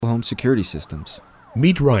home security systems.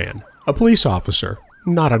 Meet Ryan, a police officer,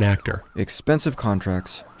 not an actor. Expensive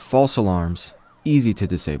contracts, false alarms, easy to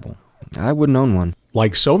disable. I wouldn't own one.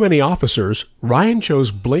 Like so many officers, Ryan chose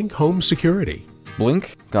Blink Home Security.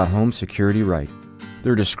 Blink got home security right.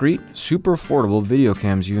 They're discreet, super affordable video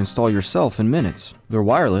cams you install yourself in minutes. They're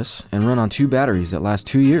wireless and run on 2 batteries that last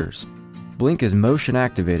 2 years. Blink is motion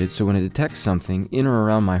activated, so when it detects something in or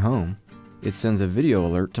around my home, it sends a video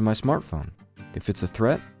alert to my smartphone. If it's a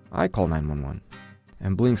threat, I call 911.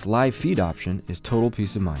 And Blink's live feed option is total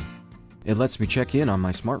peace of mind. It lets me check in on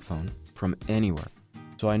my smartphone from anywhere.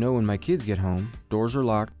 So I know when my kids get home, doors are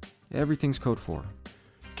locked, everything's code 4.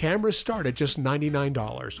 Cameras start at just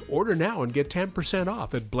 $99. Order now and get 10%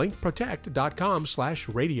 off at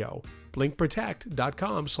blinkprotect.com/radio.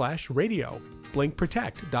 blinkprotect.com/radio.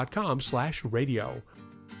 blinkprotect.com/radio.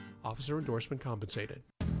 Officer endorsement compensated.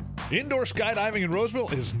 Indoor skydiving in Roseville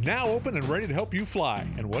is now open and ready to help you fly,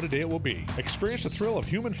 and what a day it will be. Experience the thrill of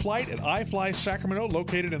human flight at iFly Sacramento,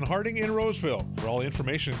 located in Harding in Roseville. For all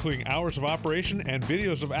information, including hours of operation and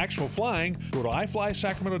videos of actual flying, go to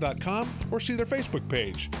iflysacramento.com or see their Facebook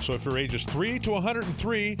page. So if you're ages 3 to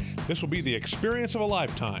 103, this will be the experience of a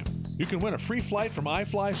lifetime. You can win a free flight from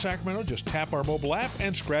iFly Sacramento. Just tap our mobile app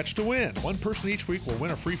and scratch to win. One person each week will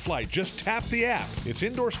win a free flight. Just tap the app. It's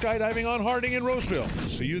indoor skydiving on Harding in Roseville.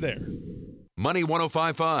 See you there. Money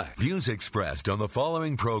 105.5. Views expressed on the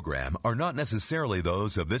following program are not necessarily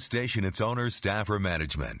those of this station, its owners, staff, or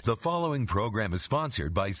management. The following program is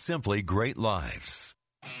sponsored by Simply Great Lives.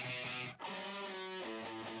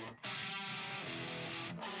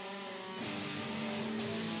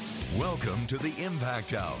 Welcome to the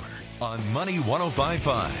Impact Hour on Money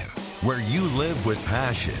 105.5, where you live with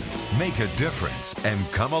passion, make a difference, and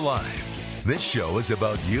come alive. This show is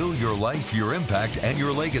about you, your life, your impact, and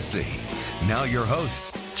your legacy. Now your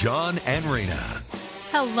hosts, John and Rena.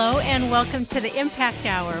 Hello and welcome to the Impact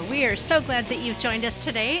Hour. We are so glad that you've joined us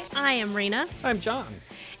today. I am Rena. I'm John.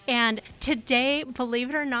 And today, believe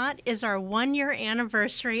it or not, is our 1-year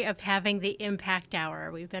anniversary of having the Impact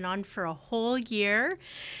Hour. We've been on for a whole year,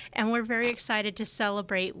 and we're very excited to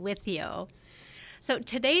celebrate with you. So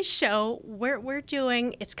today's show, we're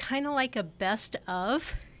doing, it's kind of like a best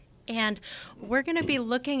of. And we're going to be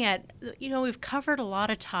looking at, we've covered a lot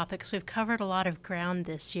of topics. We've covered a lot of ground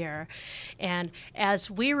this year. And as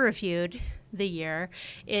we reviewed the year,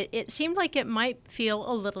 it seemed like it might feel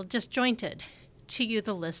a little disjointed to you,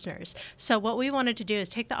 the listeners. So what we wanted to do is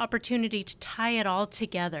take the opportunity to tie it all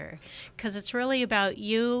together, because it's really about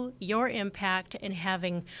you, your impact, and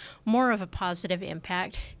having more of a positive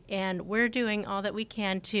impact. And we're doing all that we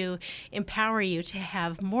can to empower you to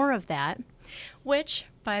have more of that, which,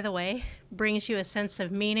 by the way, brings you a sense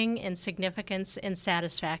of meaning and significance and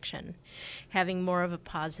satisfaction, having more of a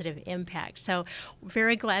positive impact. So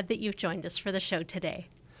very glad that you've joined us for the show today.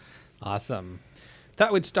 Awesome.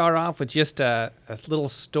 Thought we'd start off with just a little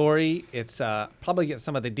story. It's probably get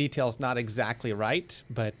some of the details not exactly right,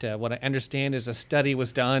 but what I understand is a study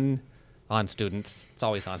was done on students. It's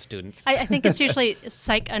always on students. I think it's usually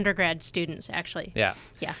psych undergrad students, actually. Yeah.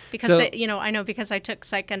 Yeah, because, I know because I took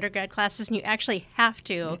psych undergrad classes, and you actually have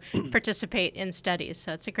to participate in studies.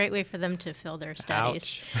 So it's a great way for them to fill their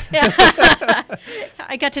studies. Ouch. Yeah.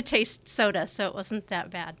 I got to taste soda, so it wasn't that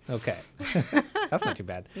bad. Okay. That's not too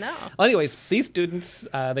bad. No. Well, anyways, these students,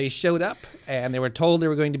 they showed up, and they were told they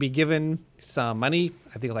were going to be given some money.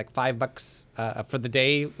 I think like $5 for the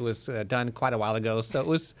day. It was done quite a while ago, so it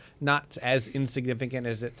was not as insignificant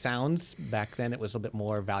as it sounds. Back then, it was a bit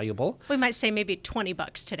more valuable. We might say maybe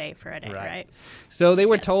 $20 today for a day, right? So they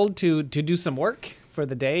were told to do some work for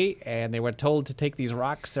the day, and they were told to take these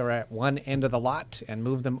rocks that are at one end of the lot and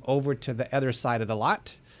move them over to the other side of the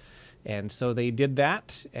lot. And so they did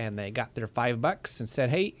that, and they got their $5 and said,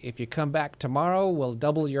 hey, if you come back tomorrow, we'll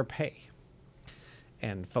double your pay.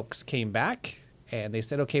 And folks came back, and they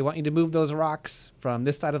said, okay, I want you to move those rocks from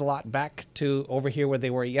this side of the lot back to over here where they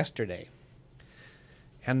were yesterday.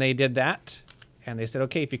 And they did that, and they said,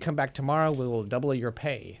 okay, if you come back tomorrow, we will double your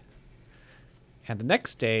pay. And the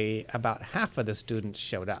next day, about half of the students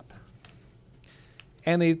showed up.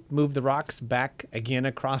 And they moved the rocks back again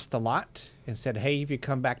across the lot and said, hey, if you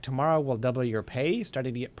come back tomorrow, we'll double your pay.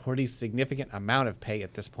 Starting to get pretty significant amount of pay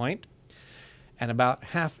at this point. And about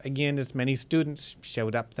half, again, as many students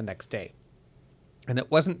showed up the next day. And it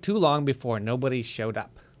wasn't too long before nobody showed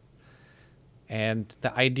up. And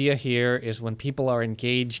the idea here is when people are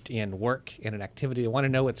engaged in work, in an activity, they want to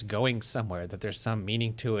know it's going somewhere, that there's some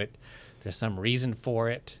meaning to it, there's some reason for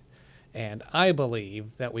it. And I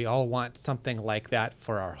believe that we all want something like that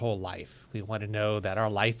for our whole life. We want to know that our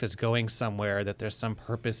life is going somewhere, that there's some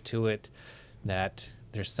purpose to it, that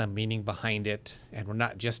there's some meaning behind it, and we're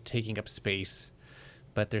not just taking up space,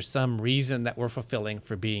 but there's some reason that we're fulfilling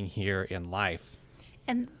for being here in life.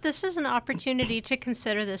 And this is an opportunity to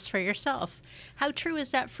consider this for yourself. How true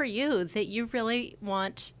is that for you, that you really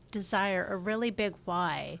desire a really big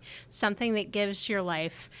why, something that gives your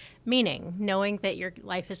life meaning, knowing that your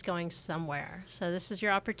life is going somewhere? So this is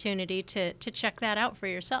your opportunity to check that out for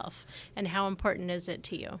yourself. And how important is it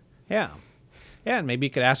to you? Yeah. Yeah, and maybe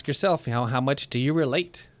you could ask yourself, how much do you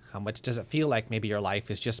relate? How much does it feel like maybe your life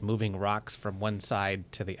is just moving rocks from one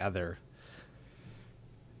side to the other?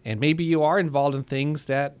 And maybe you are involved in things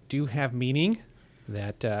that do have meaning,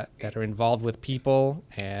 that are involved with people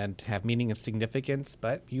and have meaning and significance,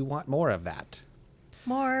 but you want more of that.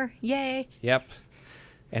 More, yay. Yep.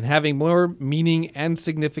 And having more meaning and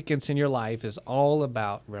significance in your life is all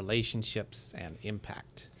about relationships and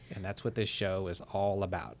impact. And that's what this show is all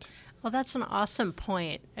about. Well, that's an awesome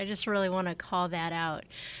point. I just really want to call that out.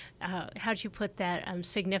 How'd you put that?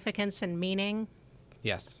 Significance and meaning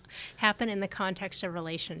Yes. happen in the context of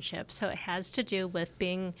relationships. So it has to do with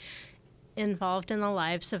being involved in the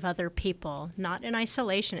lives of other people, not in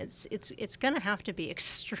isolation. It's going to have to be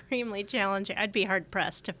extremely challenging. I'd be hard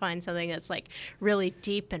pressed to find something that's like really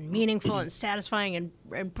deep and meaningful and satisfying and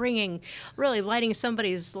really lighting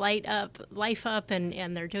somebody's life up,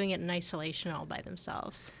 and they're doing it in isolation all by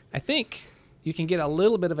themselves. I think you can get a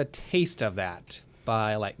little bit of a taste of that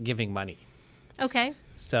by giving money. Okay.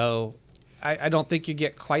 So I don't think you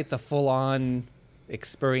get quite the full-on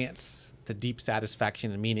experience, the deep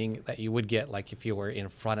satisfaction and meaning that you would get if you were in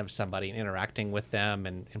front of somebody and interacting with them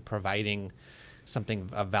and providing something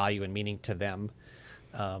of value and meaning to them.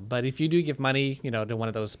 But if you do give money, to one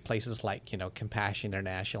of those places like, Compassion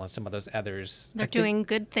International and some of those others. They're doing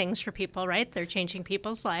good things for people, right? They're changing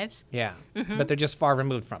people's lives. Yeah, but they're just far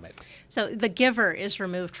removed from it. So the giver is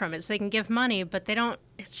removed from it. So they can give money, but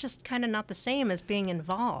it's just kind of not the same as being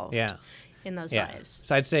involved in those lives.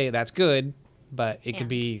 So I'd say that's good, but it could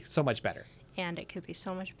be so much better. And it could be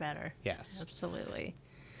so much better. Yes. Absolutely.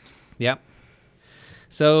 Yep.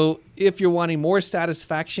 So if you're wanting more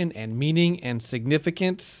satisfaction and meaning and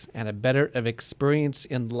significance and a better experience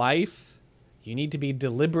in life, you need to be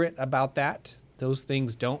deliberate about that. Those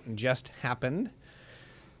things don't just happen.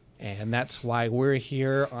 And that's why we're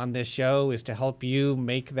here on this show, is to help you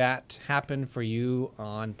make that happen for you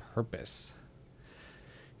on purpose.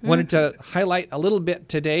 Wanted to highlight a little bit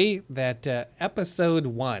today that episode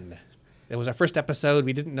 1, it was our first episode.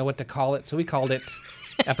 We didn't know what to call it, so we called it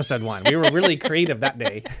episode 1. We were really creative that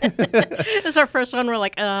day. It was our first one. We're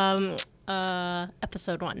like,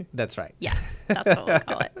 episode 1. That's right. Yeah, that's what we'll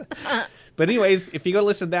call it. But anyways, if you go to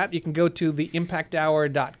listen to that, you can go to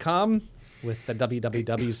theimpacthour.com with the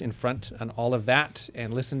wwws in front and all of that,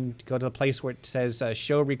 and go to the place where it says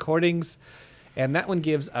show recordings. And that one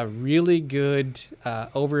gives a really good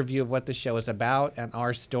overview of what the show is about and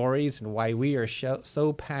our stories and why we are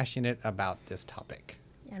so passionate about this topic.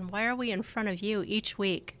 And why are we in front of you each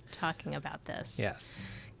week talking about this? Yes.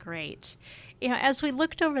 Great. As we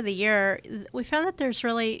looked over the year, we found that there's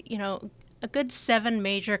really, a good 7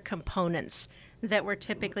 major components that we're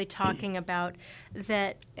typically talking about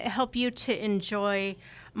that help you to enjoy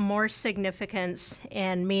more significance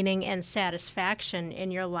and meaning and satisfaction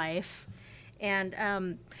in your life.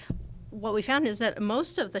 And what we found is that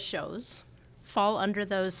most of the shows fall under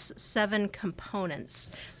those 7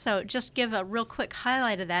 components. So just give a real quick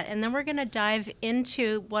highlight of that, and then we're going to dive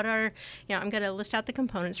into what are, I'm going to list out the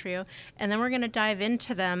components for you, and then we're going to dive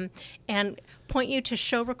into them and point you to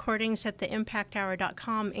show recordings at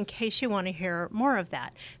theimpacthour.com in case you want to hear more of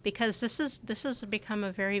that, because this has become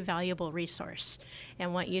a very valuable resource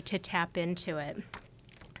and want you to tap into it.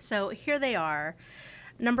 So here they are.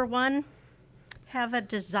 Number 1, have a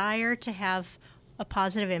desire to have a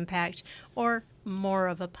positive impact or more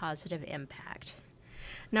of a positive impact.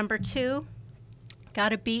 Number 2, got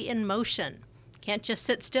to be in motion. Can't just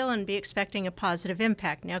sit still and be expecting a positive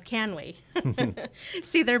impact. Now, can we?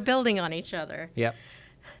 See, they're building on each other. Yep.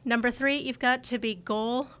 Number 3, you've got to be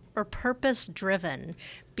goal or purpose driven.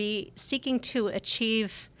 Be seeking to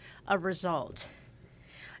achieve a result.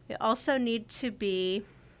 You also need to be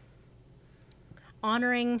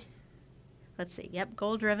honoring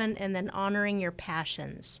goal-driven, and then honoring your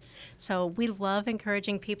passions. So we love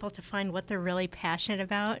encouraging people to find what they're really passionate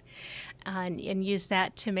about and use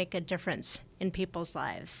that to make a difference in people's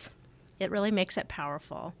lives. It really makes it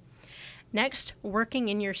powerful. Next, working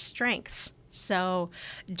in your strengths. So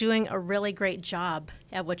doing a really great job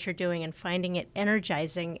at what you're doing and finding it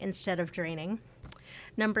energizing instead of draining.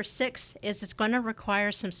 Number 6 is it's going to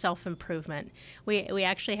require some self-improvement. We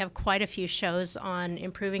actually have quite a few shows on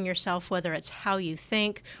improving yourself, whether it's how you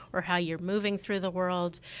think or how you're moving through the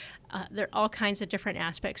world. There are all kinds of different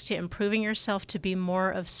aspects to improving yourself to be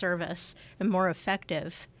more of service and more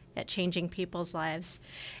effective at changing people's lives.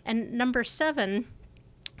 And number 7,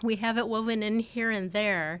 we have it woven in here and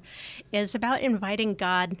there, is about inviting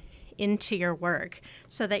God into your work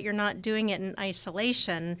so that you're not doing it in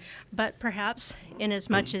isolation, but perhaps in as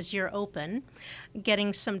much as you're open,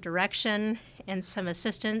 getting some direction and some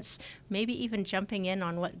assistance, maybe even jumping in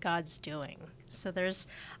on what God's doing. So there's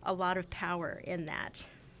a lot of power in that.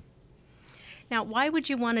 Now, why would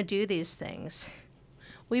you want to do these things?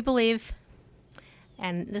 We believe,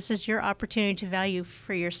 and this is your opportunity to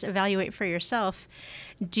evaluate for yourself,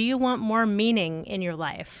 do you want more meaning in your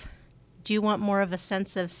life? Do you want more of a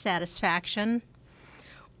sense of satisfaction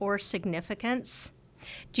or significance?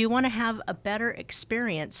 Do you want to have a better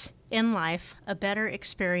experience in life, a better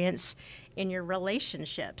experience in your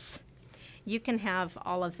relationships? You can have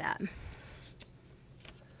all of that.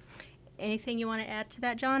 Anything you want to add to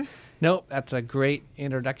that, John? No, that's a great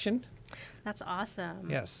introduction. That's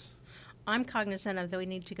awesome. Yes. I'm cognizant of that we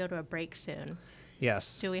need to go to a break soon.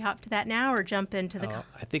 Yes. Do we hop to that now or jump into the...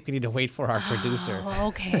 I think we need to wait for our producer. Oh,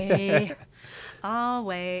 okay. I'll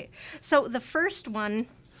wait. So the first one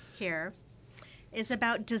here is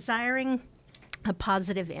about desiring a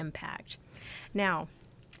positive impact. Now,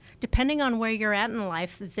 depending on where you're at in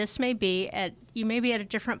life, you may be at a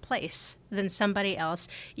different place than somebody else.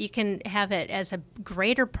 You can have it as a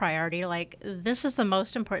greater priority, like this is the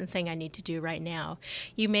most important thing I need to do right now.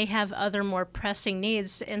 You may have other more pressing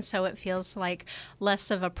needs, and so it feels like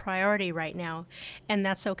less of a priority right now, and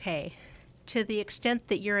that's okay. To the extent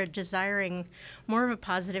that you're desiring more of a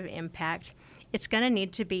positive impact, it's going to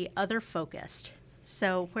need to be other-focused.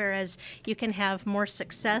 So whereas you can have more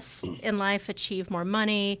success in life, achieve more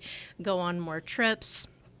money, go on more trips,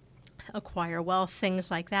 acquire wealth,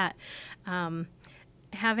 things like that,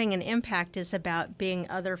 having an impact is about being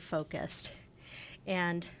other-focused.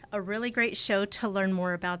 And a really great show to learn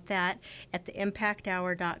more about that at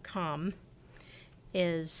theimpacthour.com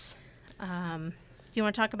is... do you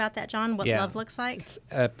want to talk about that, John? What love looks like? It's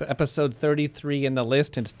episode 33 in the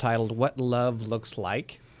list, and it's titled What Love Looks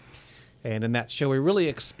Like. And in that show, we really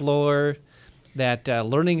explore that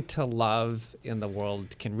learning to love in the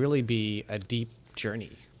world can really be a deep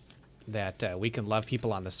journey, that we can love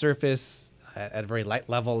people on the surface at a very light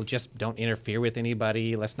level, just don't interfere with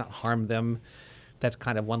anybody, let's not harm them. That's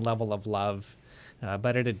kind of one level of love.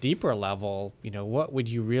 But at a deeper level, what would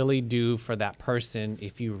you really do for that person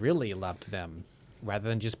if you really loved them, rather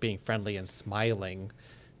than just being friendly and smiling?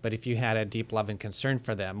 But if you had a deep love and concern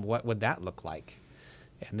for them, what would that look like?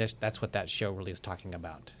 And that's what that show really is talking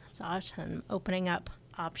about. That's awesome. Opening up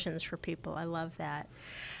options for people. I love that.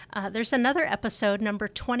 There's another episode, number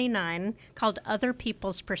 29, called Other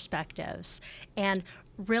People's Perspectives. And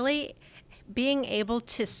really being able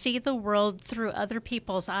to see the world through other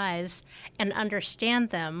people's eyes and understand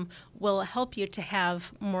them will help you to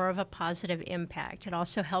have more of a positive impact. It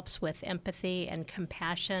also helps with empathy and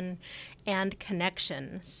compassion and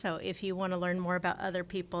connection. So if you want to learn more about other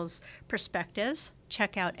people's perspectives,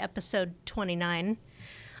 check out episode 29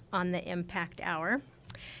 on the Impact Hour.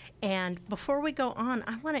 And before we go on,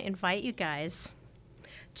 I want to invite you guys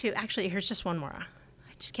to, actually, here's just one more.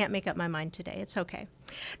 I just can't make up my mind today. It's okay.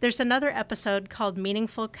 There's another episode called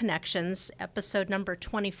Meaningful Connections, episode number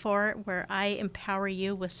 24, where I empower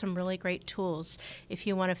you with some really great tools if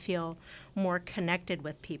you want to feel more connected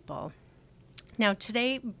with people. Now,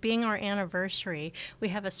 today being our anniversary, we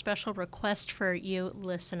have a special request for you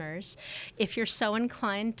listeners. If you're so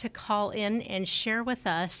inclined to call in and share with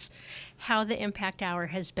us how the Impact Hour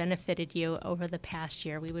has benefited you over the past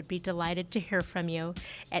year, we would be delighted to hear from you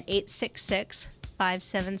at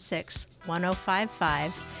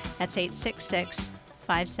 866-576-1055. That's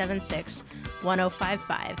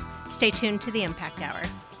 866-576-1055. Stay tuned to the Impact Hour.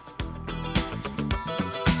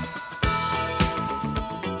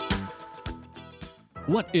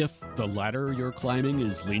 What if the ladder you're climbing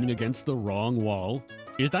is leaning against the wrong wall?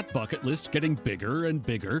 Is that bucket list getting bigger and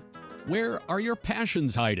bigger? Where are your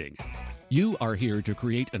passions hiding? You are here to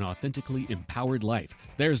create an authentically empowered life.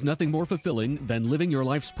 There's nothing more fulfilling than living your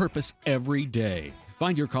life's purpose every day.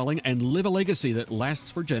 Find your calling and live a legacy that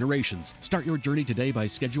lasts for generations. Start your journey today by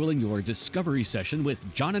scheduling your discovery session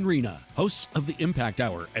with John and Rena, hosts of the Impact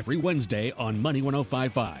Hour, every Wednesday on Money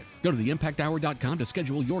 105.5. Go to theimpacthour.com to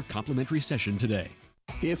schedule your complimentary session today.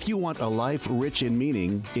 If you want a life rich in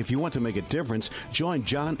meaning, if you want to make a difference, join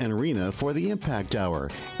John and Rena for the Impact Hour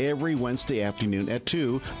every Wednesday afternoon at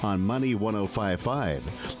 2 on Money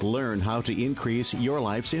 105.5. Learn how to increase your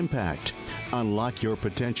life's impact. Unlock your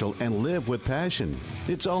potential and live with passion.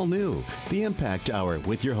 It's all new. The Impact Hour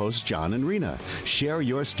with your hosts John and Rena. Share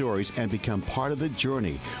your stories and become part of the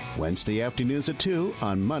journey. Wednesday afternoons at 2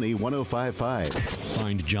 on Money 105.5.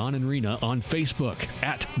 Find John and Rena on Facebook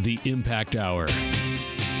at The Impact Hour.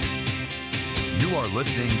 You are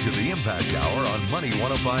listening to the Impact Hour on Money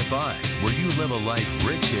 105.5, where you live a life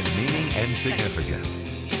rich in meaning and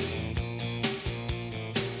significance.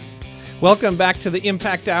 Welcome back to the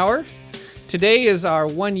Impact Hour. Today is our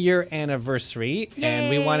 1-year anniversary, and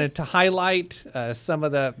we wanted to highlight some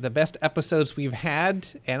of the best episodes we've had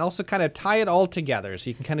and also kind of tie it all together so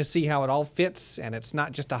you can kind of see how it all fits, and it's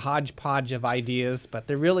not just a hodgepodge of ideas, but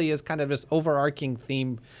there really is kind of this overarching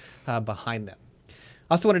theme behind them.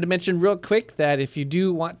 Also wanted to mention real quick that if you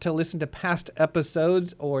do want to listen to past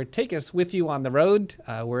episodes or take us with you on the road,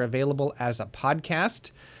 we're available as a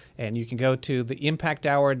podcast. And you can go to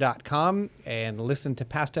theimpacthour.com and listen to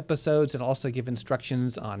past episodes and also give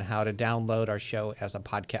instructions on how to download our show as a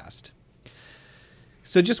podcast.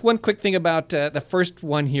 So just one quick thing about the first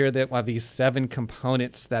one here, that these 7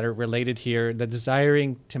 components that are related here, the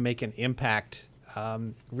desiring to make an impact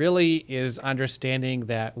really is understanding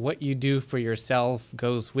that what you do for yourself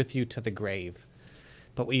goes with you to the grave,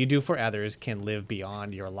 but what you do for others can live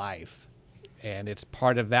beyond your life. And it's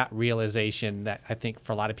part of that realization that I think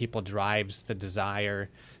for a lot of people drives the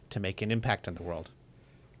desire to make an impact on the world.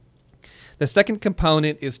 The second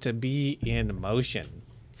component is to be in motion.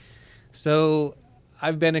 So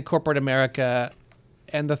I've been in corporate America,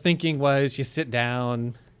 and the thinking was you sit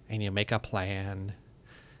down and you make a plan,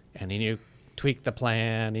 and then you tweak the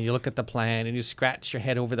plan, and you look at the plan, and you scratch your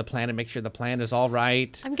head over the plan and make sure the plan is all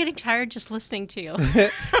right. I'm getting tired just listening to you.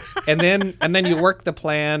 and then you work the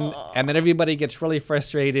plan, and then everybody gets really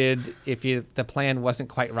frustrated if the plan wasn't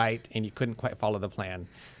quite right and you couldn't quite follow the plan.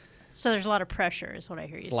 So there's a lot of pressure is what I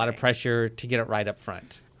hear you say. A lot of pressure to get it right up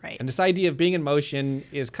front. Right. And this idea of being in motion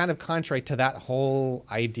is kind of contrary to that whole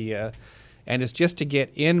idea. And it's just to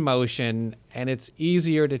get in motion, and it's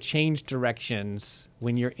easier to change directions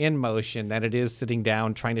when you're in motion than it is sitting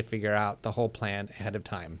down trying to figure out the whole plan ahead of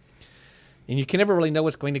time. And you can never really know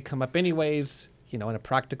what's going to come up anyways. You know, in a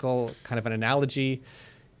practical kind of an analogy,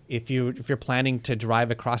 if you're planning to drive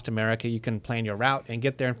across America, you can plan your route and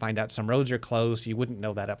get there and find out some roads are closed. You wouldn't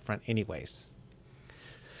know that up front anyways.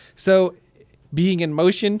 So being in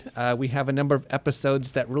motion, we have a number of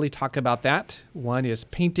episodes that really talk about that. One is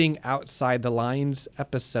Painting Outside the Lines,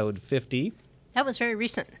 episode 50. That was very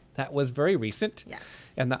recent. That was very recent.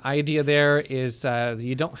 Yes. And the idea there is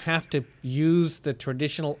you don't have to use the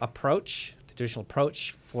traditional approach. The traditional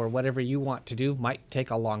approach for whatever you want to do might take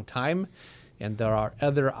a long time, and there are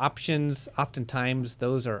other options. Oftentimes,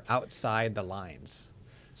 those are outside the lines.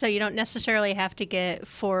 So you don't necessarily have to get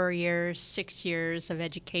 4 years, 6 years of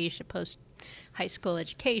education, post-high school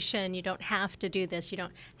education. You don't have to do this. You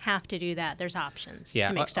don't have to do that. There's options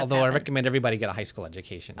to make stuff although happen. I recommend everybody get a high school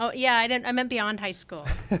education. Oh, yeah, I meant beyond high school.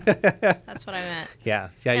 That's what I meant. Yeah,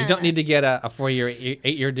 you don't need to get a 4-year,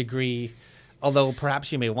 8-year degree, although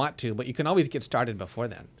perhaps you may want to, but you can always get started before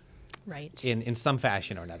then. Right. In some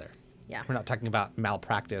fashion or another. Yeah. We're not talking about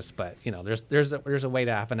malpractice, but there's a way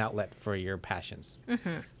to have an outlet for your passions.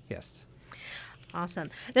 Mm-hmm. Yes. Awesome.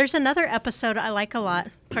 There's another episode I like a lot.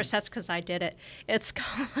 Of course, that's because I did it. It's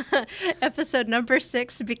called episode number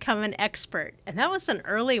 6, Become an Expert. And that was an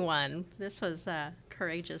early one. This was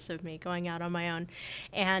courageous of me going out on my own.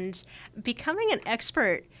 And becoming an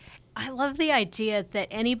expert, I love the idea that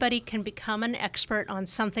anybody can become an expert on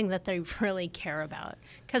something that they really care about.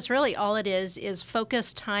 Because really all it is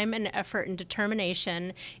focused time and effort and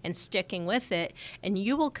determination and sticking with it. And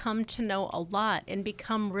you will come to know a lot and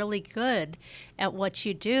become really good at what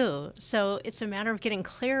you do. So it's a matter of getting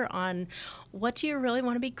clear on what do you really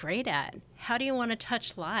want to be great at? How do you want to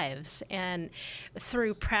touch lives? And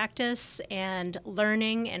through practice and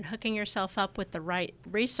learning and hooking yourself up with the right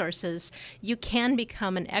resources, you can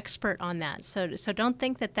become an expert on that. So don't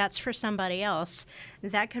think that that's for somebody else.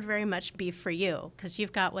 That could very much be for you because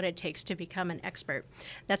you've got what it takes to become an expert.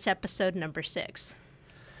 That's episode number 6.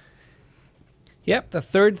 Yep. The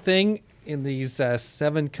third thing in these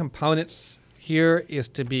 7 components here is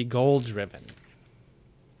to be goal-driven.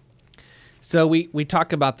 So we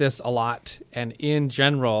talk about this a lot, and in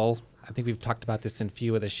general, I think we've talked about this in a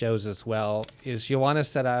few of the shows as well, is you want to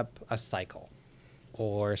set up a cycle,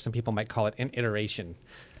 or some people might call it an iteration,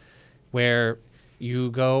 where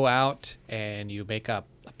you go out and you make up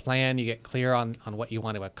a plan, you get clear on what you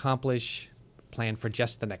want to accomplish, plan for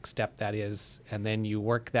just the next step, that is, and then you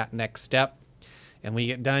work that next step. And when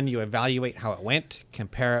you get done, you evaluate how it went,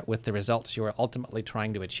 compare it with the results you were ultimately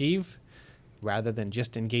trying to achieve, rather than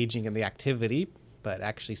just engaging in the activity, but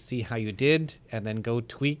actually see how you did, and then go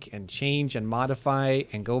tweak and change and modify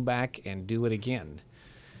and go back and do it again.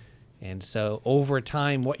 And so over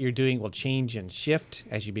time, what you're doing will change and shift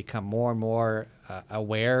as you become more and more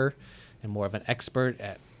aware and more of an expert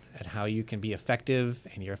at how you can be effective,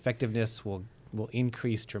 and your effectiveness will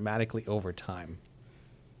increase dramatically over time.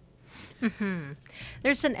 Mm-hmm.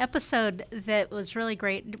 There's an episode that was really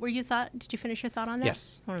great. Did you finish your thought on that?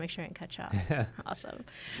 Yes. I want to make sure I didn't cut you off. Awesome.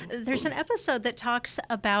 There's an episode that talks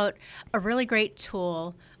about a really great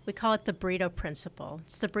tool. We call it the Brito Principle.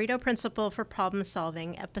 It's the Brito Principle for problem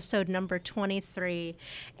solving, episode number 23.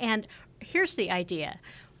 And here's the idea.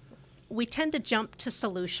 We tend to jump to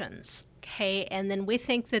solutions. Okay, and then we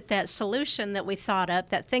think that solution that we thought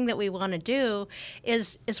up, that thing that we want to do,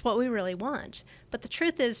 is what we really want. But the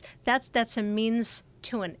truth is, that's a means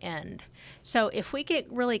to an end. So if we get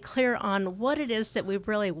really clear on what it is that we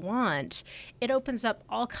really want, it opens up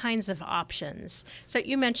all kinds of options. So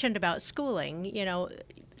you mentioned about schooling. You know,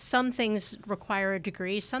 some things require a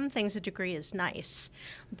degree. Some things a degree is nice,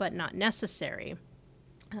 but not necessary.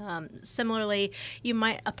 Similarly,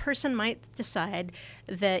 a person might decide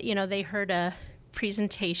that, they heard a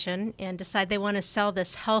presentation and decide they want to sell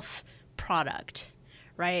this health product,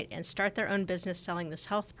 right? And start their own business selling this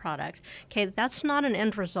health product. Okay, that's not an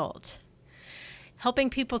end result. Helping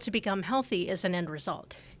people to become healthy is an end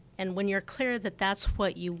result. And when you're clear that that's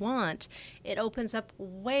what you want, it opens up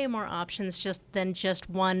way more options than just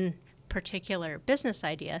one particular business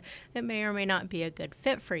idea that may or may not be a good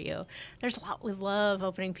fit for you. We love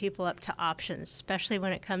opening people up to options, especially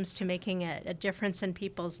when it comes to making a difference in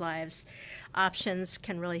people's lives. Options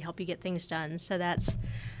can really help you get things done. So that's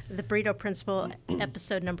the Brito Principle,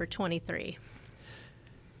 episode number 23.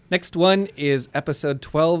 Next one is episode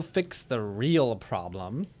 12, Fix the Real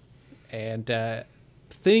Problem. And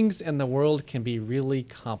things in the world can be really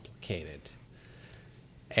complicated.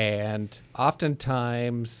 And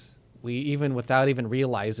oftentimes, we, even without even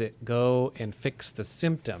realize it, go and fix the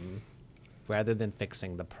symptom rather than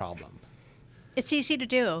fixing the problem. It's easy to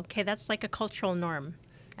do. Okay, that's like a cultural norm,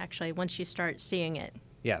 actually, once you start seeing it.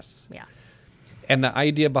 Yes. Yeah. And the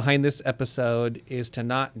idea behind this episode is to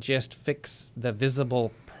not just fix the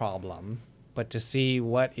visible problem, but to see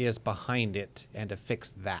what is behind it and to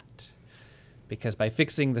fix that. Because by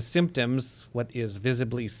fixing the symptoms, what is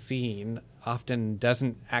visibly seen often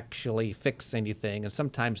doesn't actually fix anything. And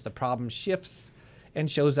sometimes the problem shifts and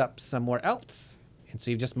shows up somewhere else. And so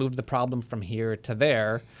you've just moved the problem from here to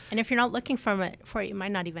there. And if you're not looking for it, you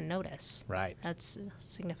might not even notice. Right. That's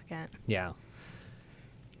significant. Yeah.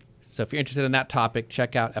 So if you're interested in that topic,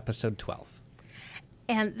 check out episode 12.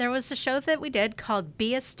 And there was a show that we did called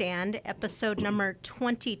Be a Stand, episode number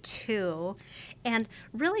 22. And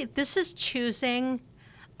really, this is choosing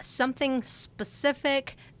something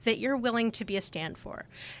specific that you're willing to be a stand for.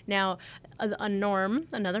 Now,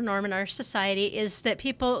 another norm in our society is that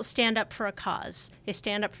people stand up for a cause. They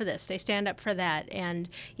stand up for this, they stand up for that, and,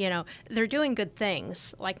 they're doing good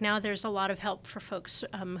things. Like now there's a lot of help for folks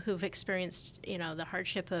who've experienced, the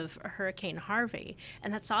hardship of Hurricane Harvey,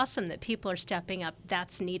 and that's awesome that people are stepping up.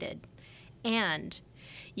 That's needed. And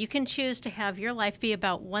you can choose to have your life be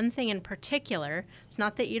about one thing in particular. It's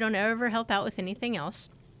not that you don't ever help out with anything else.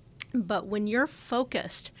 But when you're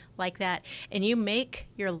focused like that and you make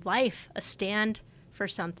your life a stand for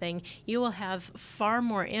something, you will have far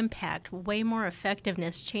more impact, way more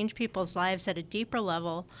effectiveness, change people's lives at a deeper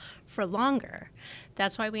level for longer.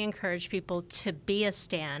 That's why we encourage people to be a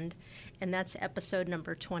stand, and that's episode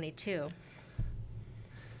number 22.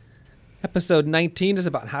 Episode 19 is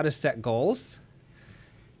about how to set goals.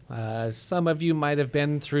 Some of you might have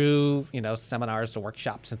been through, seminars or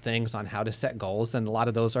workshops and things on how to set goals, and a lot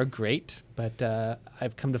of those are great. But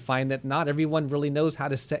I've come to find that not everyone really knows how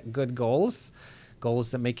to set good goals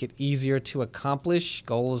that make it easier to accomplish,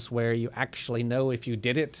 goals where you actually know if you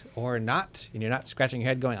did it or not, and you're not scratching your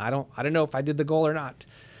head going, I don't know if I did the goal or not.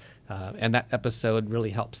 And that episode really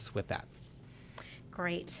helps with that.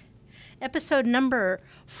 Great. Episode number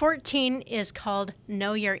 14 is called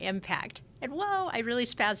Know Your Impact. And whoa, I really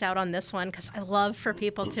spaz out on this one because I love for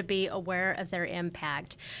people to be aware of their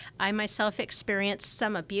impact. I myself experienced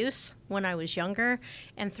some abuse when I was younger,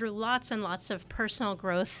 and through lots and lots of personal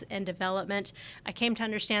growth and development, I came to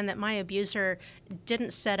understand that my abuser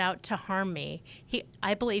didn't set out to harm me.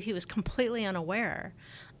 I believe he was completely unaware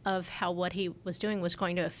of how what he was doing was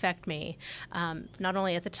going to affect me, not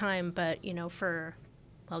only at the time, but, for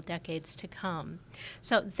decades to come.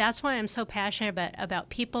 So that's why I'm so passionate about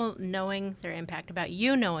people knowing their impact, about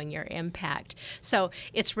you knowing your impact. So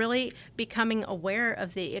it's really becoming aware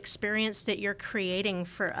of the experience that you're creating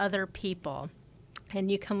for other people. And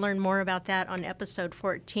you can learn more about that on episode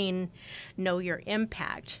 14, Know Your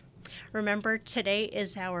Impact. Remember, today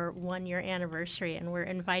is our 1-year anniversary, and we're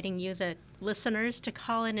inviting you, the listeners, to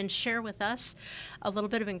call in and share with us a little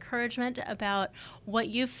bit of encouragement about what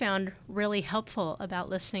you found really helpful about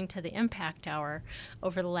listening to the Impact Hour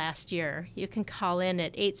over the last year. You can call in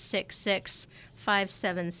at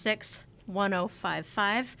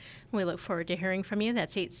 866-576-1055. We look forward to hearing from you.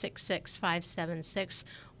 That's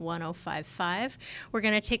 866-576-1055. We're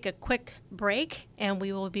going to take a quick break, and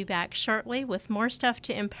we will be back shortly with more stuff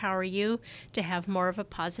to empower you to have more of a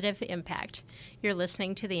positive impact. You're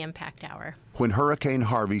listening to the Impact Hour. When Hurricane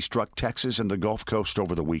Harvey struck Texas and the Gulf Coast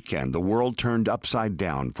over the weekend, the world turned upside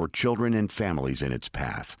down for children and families in its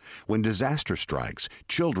path. When disaster strikes,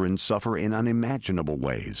 children suffer in unimaginable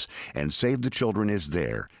ways, and Save the Children is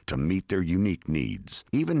there to meet their unique needs.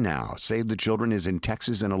 Even now, Save the Children is in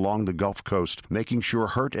Texas and along the Gulf Coast, making sure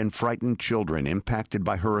hurt and frightened children impacted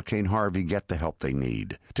by Hurricane Harvey get the help they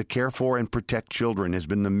need. To care for and protect children has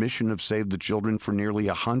been the mission of Save the Children for nearly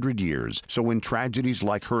 100 years, so when tragedies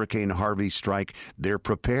like Hurricane Harvey strike, they're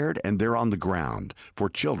prepared and they're on the ground for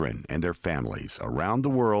children and their families around the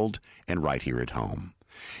world and right here at home.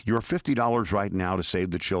 Your $50 right now to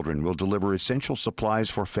Save the Children will deliver essential supplies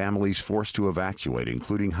for families forced to evacuate,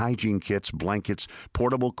 including hygiene kits, blankets,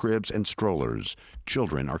 portable cribs, and strollers.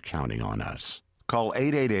 Children are counting on us. Call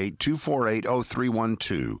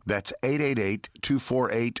 888-248-0312. That's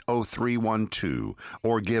 888-248-0312.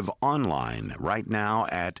 Or give online right now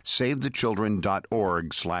at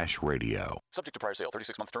savethechildren.org/radio. Subject to prior sale.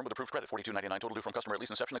 36-month term with approved credit. $42.99 total due from customer at lease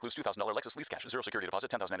inception. Includes $2,000 Lexus lease cash. 0 security deposit.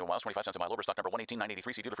 10,000 annual miles. 25 cents a mile over. Stock number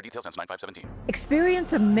 118983. See dealer for details. Since 9517.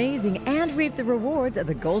 Experience amazing and reap the rewards of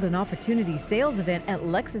the Golden Opportunity Sales Event at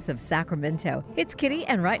Lexus of Sacramento. It's Kitty,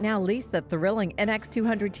 and right now lease the thrilling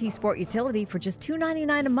NX200T Sport Utility for just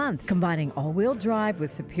 $299 a month. Combining all-wheel drive with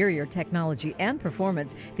superior technology and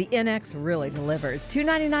performance, the NX really delivers.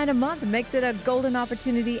 $299 a month makes it a golden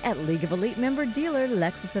opportunity at League of Elite member dealer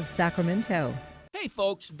Lexus of Sacramento. Hey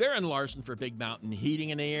folks, Varen Larson for Big Mountain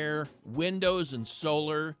Heating and Air, Windows and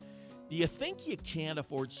Solar. Do you think you can't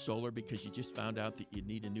afford solar because you just found out that you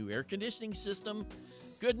need a new air conditioning system?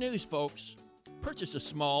 Good news, folks. Purchase a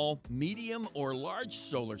small, medium, or large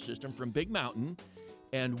solar system from Big Mountain,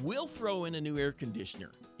 and we'll throw in a new air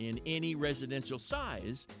conditioner in any residential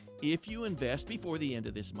size if you invest before the end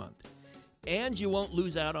of this month. And you won't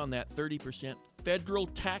lose out on that 30% federal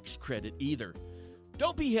tax credit either.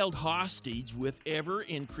 Don't be held hostage with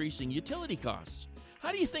ever-increasing utility costs.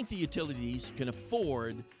 How do you think the utilities can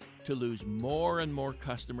afford to lose more and more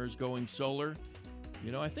customers going solar?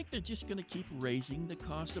 You know, I think they're just going to keep raising the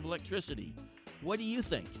cost of electricity. What do you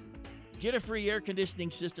think? Get a free air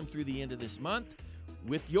conditioning system through the end of this month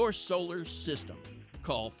with your solar system.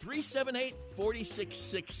 Call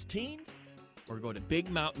 378-4616 or go to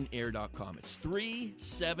bigmountainair.com. It's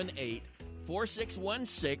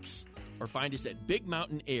 378-4616 or find us at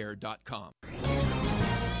bigmountainair.com.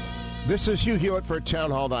 This is Hugh Hewitt for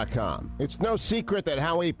townhall.com. It's no secret that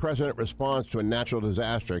how a president responds to a natural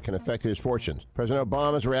disaster can affect his fortunes. President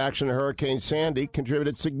Obama's reaction to Hurricane Sandy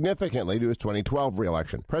contributed significantly to his 2012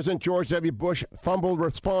 reelection. President George W. Bush's fumbled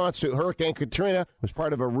response to Hurricane Katrina was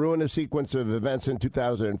part of a ruinous sequence of events in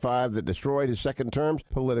 2005 that destroyed his second term's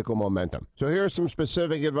political momentum. So here's some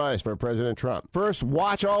specific advice for President Trump. First,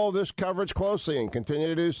 watch all of this coverage closely and continue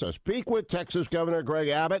to do so. Speak with Texas Governor Greg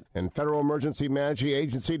Abbott and Federal Emergency Management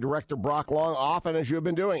Agency Director Brock Long often, as you have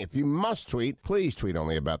been doing. If you must tweet, please tweet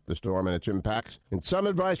only about the storm and its impacts. And some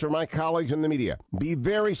advice for my colleagues in the media. Be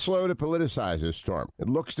very slow to politicize this storm. It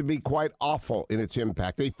looks to be quite awful in its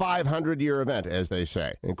impact. A 500-year event, as they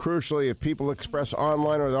say. And crucially, if people express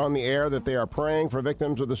online or on the air that they are praying for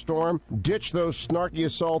victims of the storm, ditch those snarky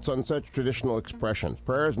assaults on such traditional expressions.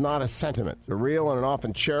 Prayer is not a sentiment. It's a real and an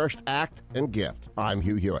often cherished act and gift. I'm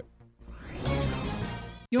Hugh Hewitt.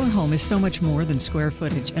 Your home is so much more than square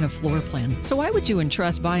footage and a floor plan. So why would you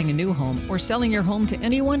entrust buying a new home or selling your home to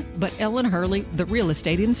anyone but Ellen Hurley, the Real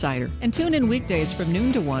Estate Insider? And tune in weekdays from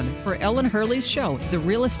noon to 1 for Ellen Hurley's show, The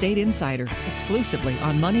Real Estate Insider, exclusively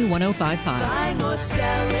on Money 105.5. Buying or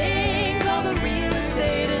selling, call the Real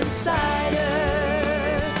Estate Insider.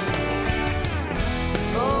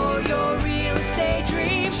 For your real estate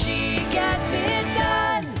dreams, she gets it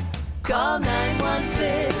done. Call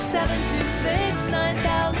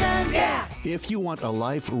 916-726-9000. Yeah! If you want a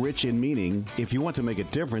life rich in meaning, if you want to make a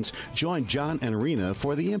difference, join John and Rena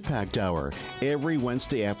for the Impact Hour every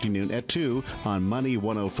Wednesday afternoon at 2 on Money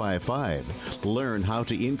 105.5. Learn how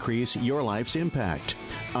to increase your life's impact.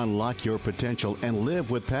 Unlock your potential and live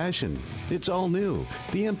with passion. It's all new.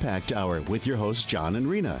 The Impact Hour with your hosts, John and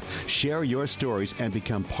Rena. Share your stories and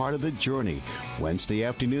become part of the journey. Wednesday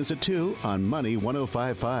afternoons at 2 on Money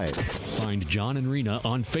 105.5. Find John and Rena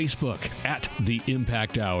on Facebook at The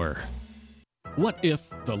Impact Hour. What if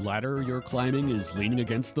the ladder you're climbing is leaning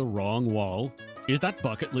against the wrong wall? Is that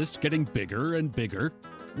bucket list getting bigger and bigger?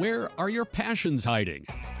 Where are your passions hiding?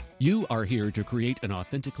 You are here to create an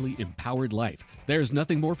authentically empowered life. There's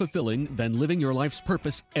nothing more fulfilling than living your life's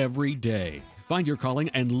purpose every day. Find your calling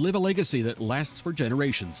and live a legacy that lasts for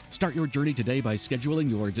generations. Start your journey today by scheduling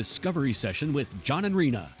your discovery session with John and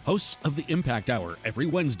Rena, hosts of the Impact Hour, every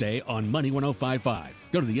Wednesday on Money 105.5.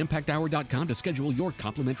 Go to theimpacthour.com to schedule your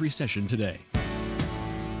complimentary session today.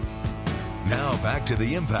 Now back to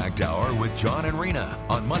the Impact Hour with John and Rena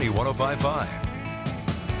on Money 105.5.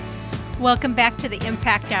 Welcome back to the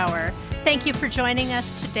Impact Hour. Thank you for joining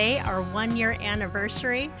us today, our 1-year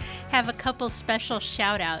anniversary. Have a couple special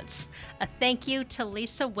shout outs. A thank you to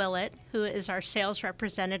Lisa Willett, who is our sales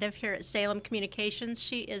representative here at Salem Communications.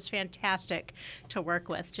 She is fantastic to work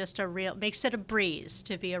with. Makes it a breeze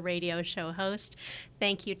to be a radio show host.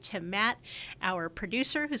 Thank you to Matt, our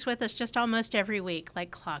producer, who's with us just almost every week,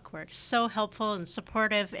 like clockwork. So helpful and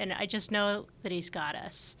supportive, and I just know that he's got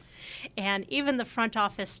us. And even the front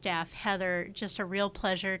office staff, Heather, just a real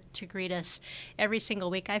pleasure to greet us every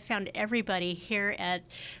single week. I found everybody here at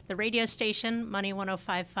the radio station, Money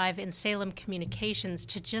 105.5 in Salem Communications,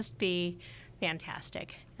 to just be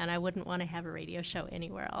fantastic. And I wouldn't want to have a radio show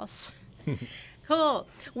anywhere else. Cool.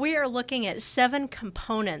 We are looking at 7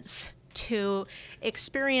 components to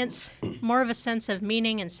experience more of a sense of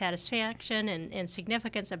meaning and satisfaction and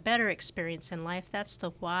significance, a better experience in life. That's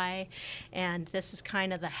the why, and this is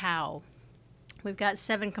kind of the how. We've got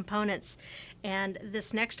 7 components, and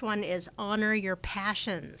this next one is honor your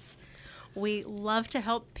passions. We love to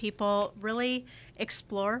help people really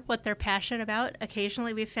explore what they're passionate about.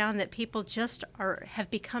 Occasionally we found that people just have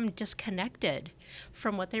become disconnected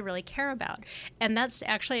from what they really care about. And that's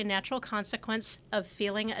actually a natural consequence of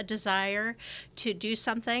feeling a desire to do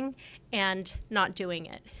something and not doing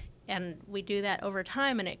it. And we do that over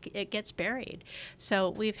time, and it gets buried. So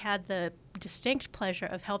we've had the distinct pleasure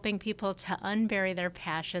of helping people to unbury their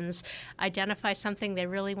passions, identify something they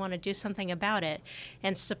really want to do something about it,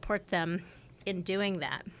 and support them in doing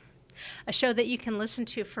that. A show that you can listen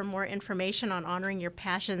to for more information on honoring your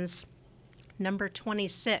passions, number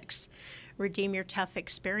 26, Redeem Your Tough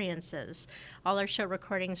Experiences. All our show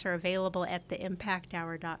recordings are available at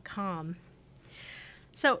theimpacthour.com.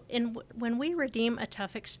 So when we redeem a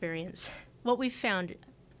tough experience, what we've found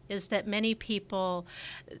is that many people,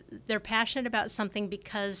 they're passionate about something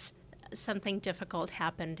because something difficult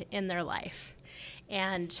happened in their life.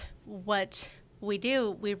 And what we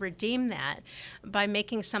do, we redeem that by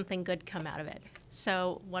making something good come out of it.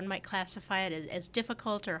 So one might classify it as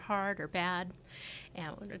difficult or hard or bad,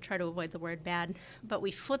 and we're going to try to avoid the word bad, but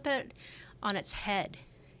we flip it on its head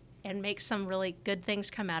and make some really good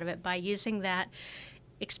things come out of it by using that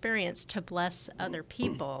experience to bless other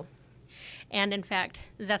people. And in fact,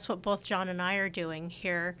 that's what both John and I are doing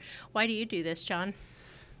here. Why do you do this, John?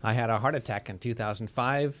 I had a heart attack in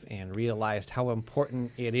 2005 and realized how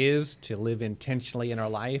important it is to live intentionally in our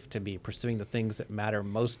life, to be pursuing the things that matter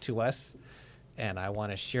most to us. And I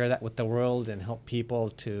want to share that with the world and help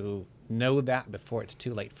people to know that before it's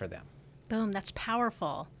too late for them. Boom, that's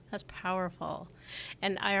powerful. That's powerful.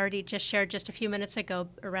 And I already just shared just a few minutes ago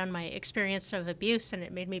around my experience of abuse, and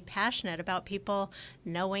it made me passionate about people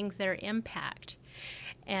knowing their impact.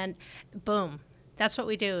 And boom, that's what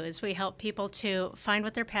we do, is we help people to find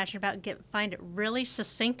what they're passionate about, find it really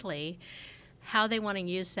succinctly how they want to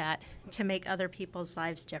use that to make other people's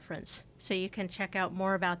lives different. So you can check out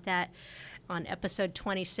more about that on episode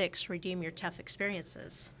 26, Redeem Your Tough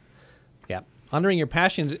Experiences. Yeah. Honoring your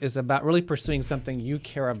passions is about really pursuing something you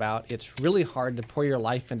care about. It's really hard to pour your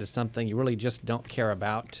life into something you really just don't care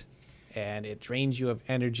about, and it drains you of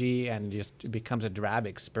energy and just becomes a drab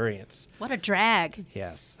experience. What a drag.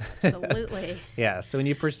 Yes. Absolutely. Yeah. So when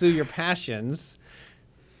you pursue your passions,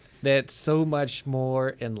 that's so much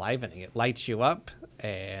more enlivening. It lights you up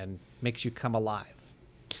and makes you come alive.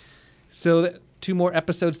 So 2 more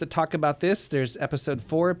episodes that talk about this. There's episode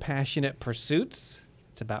 4, Passionate Pursuits.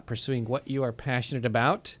 It's about pursuing what you are passionate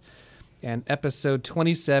about. And episode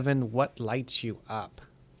 27, What Lights You Up.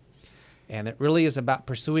 And it really is about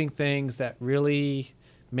pursuing things that really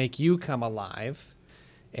make you come alive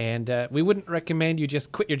And we wouldn't recommend you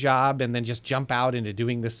just quit your job and then just jump out into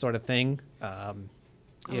doing this sort of thing.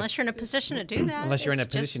 Unless you're in a position to do that. Unless you're in a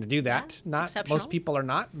position to do that. Not most people are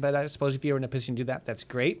not, but I suppose if you're in a position to do that, that's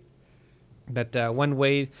great. But one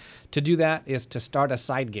way to do that is to start a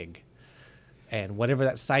side gig. And whatever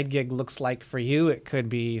that side gig looks like for you, it could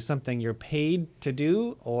be something you're paid to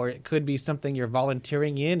do, or it could be something you're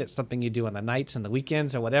volunteering in. It's something you do on the nights and the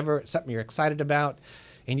weekends or whatever. It's something you're excited about.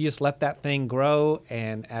 And you just let that thing grow.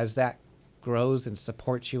 And as that grows and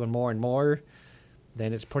supports you and more,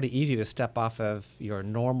 then it's pretty easy to step off of your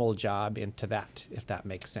normal job into that, if that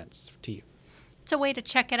makes sense to you. It's a way to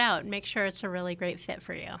check it out and make sure it's a really great fit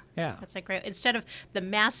for you. Yeah. It's like great. Instead of the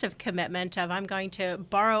massive commitment of I'm going to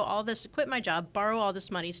quit my job, borrow all this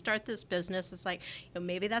money, start this business. It's like,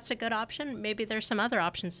 maybe that's a good option. Maybe there's some other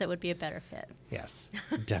options that would be a better fit. Yes,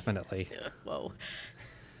 definitely. Whoa.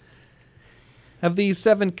 Of these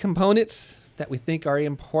 7 components that we think are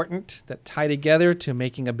important that tie together to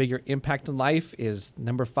making a bigger impact in life is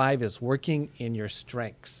number 5 is working in your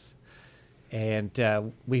strengths. And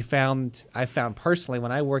I found personally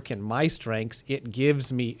when I work in my strengths, it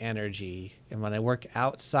gives me energy. And when I work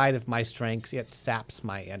outside of my strengths, it saps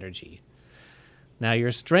my energy. Now,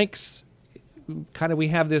 your strengths, we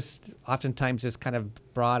have oftentimes this kind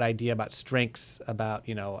of broad idea about strengths, about,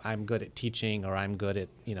 I'm good at teaching or I'm good at,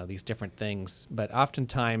 these different things. But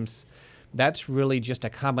oftentimes, that's really just a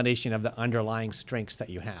combination of the underlying strengths that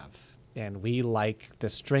you have. And we like the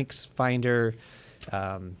Strengths Finder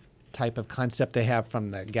type of concept they have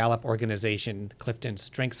from the Gallup organization, Clifton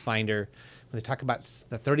Strengths Finder, when they talk about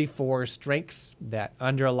the 34 strengths that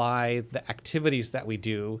underlie the activities that we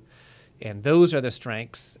do. And those are the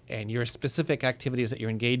strengths, and your specific activities that you're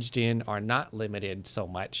engaged in are not limited so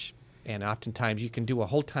much. And oftentimes you can do a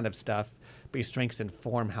whole ton of stuff, but your strengths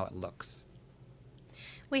inform how it looks.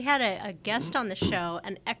 We had a guest on the show,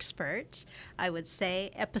 an expert, I would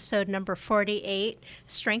say, episode number 48,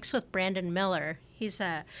 Strengths with Brandon Miller. He's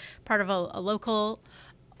a part of a local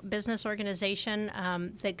business organization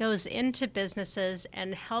that goes into businesses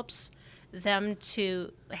and helps them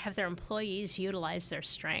to have their employees utilize their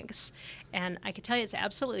strengths. And I can tell you it's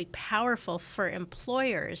absolutely powerful for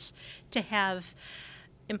employers to have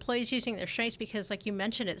employees using their strengths because, like you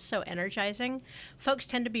mentioned, it's so energizing. Folks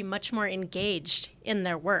tend to be much more engaged in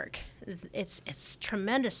their work. It's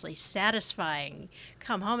tremendously satisfying.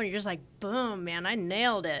 Come home and you're just like, boom, man, I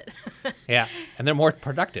nailed it. Yeah, and they're more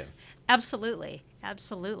productive. Absolutely.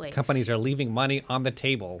 Companies are leaving money on the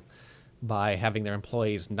table by having their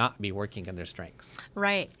employees not be working in their strengths.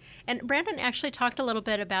 Right. And Brandon actually talked a little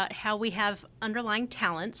bit about how we have underlying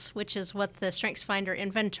talents, which is what the Strengths Finder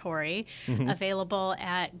inventory, available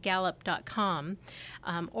at Gallup.com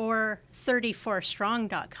or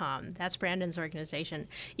 34strong.com. That's Brandon's organization.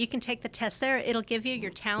 You can take the test there. It'll give you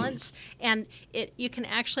your talents, and you can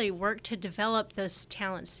actually work to develop those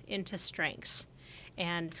talents into strengths.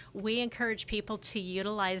 And we encourage people to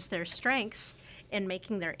utilize their strengths in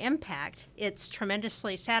making their impact. It's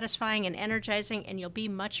tremendously satisfying and energizing, and you'll be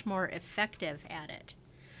much more effective at it.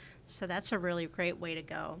 So that's a really great way to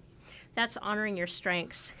go. That's honoring your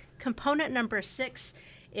strengths. Component number 6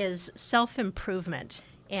 is self-improvement.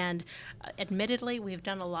 And admittedly, we've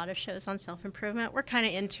done a lot of shows on self-improvement. We're kind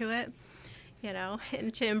of into it,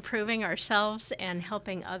 into improving ourselves and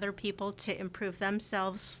helping other people to improve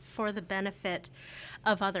themselves for the benefit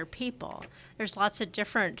of other people. There's lots of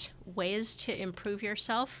different ways to improve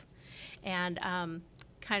yourself. And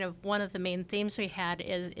kind of one of the main themes we had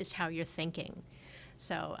is how you're thinking.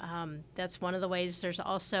 So that's one of the ways. There's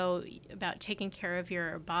also about taking care of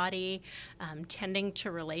your body, tending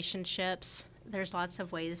to relationships. There's lots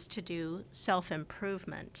of ways to do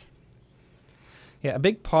self-improvement. Yeah, a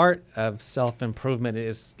big part of self-improvement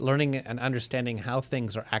is learning and understanding how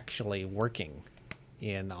things are actually working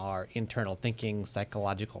in our internal thinking,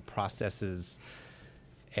 psychological processes.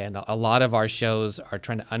 And a lot of our shows are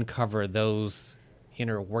trying to uncover those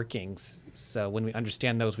inner workings. So when we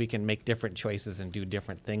understand those, we can make different choices and do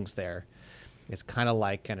different things there. It's kind of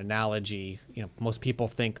like an analogy. Most people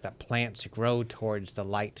think that plants grow towards the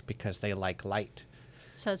light because they like light.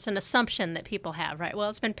 So it's an assumption that people have, right? Well,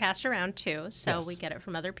 it's been passed around too, so Yes. we get it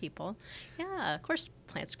from other people. Yeah, of course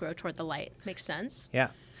plants grow toward the light. Makes sense. Yeah.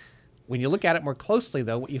 When you look at it more closely,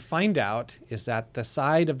 though, what you find out is that the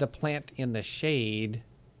side of the plant in the shade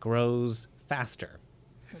grows faster.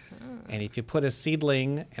 And if you put a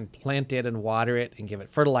seedling and plant it and water it and give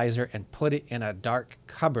it fertilizer and put it in a dark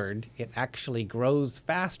cupboard, it actually grows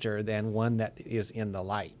faster than one that is in the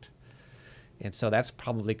light. And so that's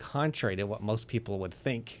probably contrary to what most people would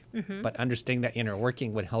think. Mhm. But understanding that inner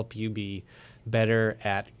working would help you be better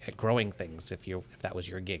at growing things if that was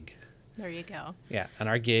your gig. There you go. Yeah, and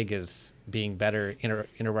our gig is being better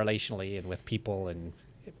interrelationally and with people and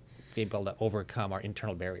being able to overcome our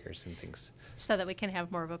internal barriers and things. So that we can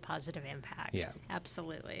have more of a positive impact. Yeah.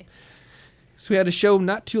 Absolutely. So we had a show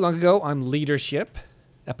not too long ago on leadership,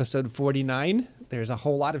 episode 49. There's a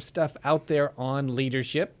whole lot of stuff out there on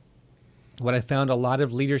leadership. What I found, a lot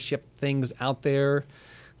of leadership things out there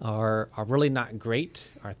are really not great.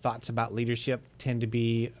 Our thoughts about leadership tend to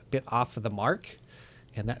be a bit off of the mark.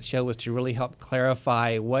 And that show was to really help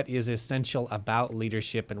clarify what is essential about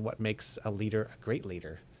leadership and what makes a leader a great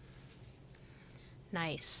leader.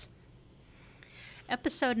 Nice.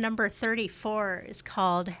 Episode number 34 is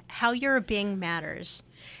called How Your Being Matters.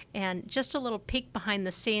 And just a little peek behind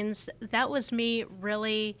the scenes, that was me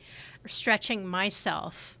really stretching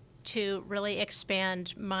myself to really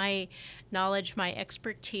expand my knowledge, my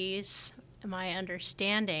expertise, my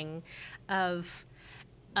understanding of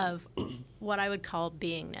what I would call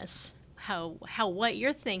beingness. How what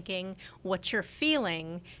you're thinking, what you're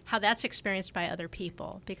feeling, how that's experienced by other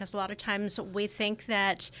people. Because a lot of times we think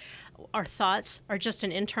that our thoughts are just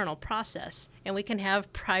an internal process and we can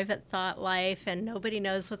have private thought life and nobody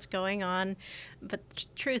knows what's going on. But the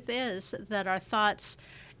truth is that our thoughts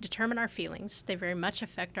determine our feelings. They very much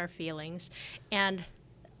affect our feelings. And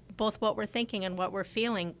both what we're thinking and what we're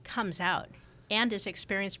feeling comes out and is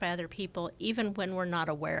experienced by other people even when we're not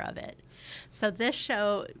aware of it. So this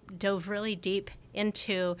show dove really deep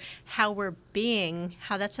into how we're being,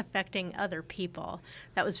 how that's affecting other people.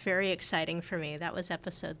 That was very exciting for me. That was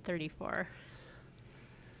episode 34.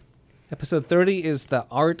 Episode 30 is the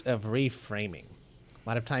art of reframing. A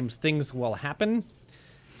lot of times things will happen.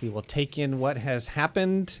 We will take in what has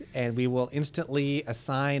happened and we will instantly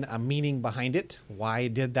assign a meaning behind it. Why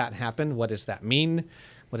did that happen? What does that mean?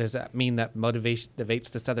 What does that mean that motivates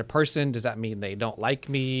this other person? Does that mean they don't like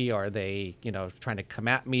me or they, trying to come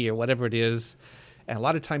at me or whatever it is? And a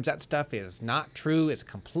lot of times that stuff is not true. It's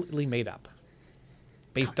completely made up.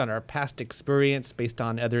 Based on our past experience, based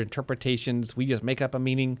on other interpretations, we just make up a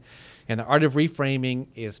meaning. And the art of reframing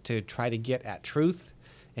is to try to get at truth.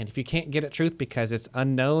 And if you can't get at truth because it's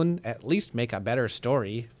unknown, at least make a better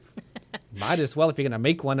story. Might as well, if you're going to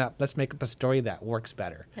make one up, let's make up a story that works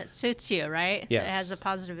better. That suits you, right? Yes. That has a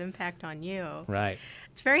positive impact on you. Right.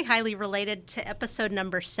 It's very highly related to episode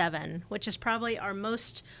number 7, which is probably our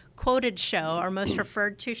most quoted show, our most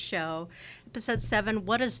referred to show. Episode 7,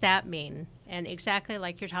 what does that mean? And exactly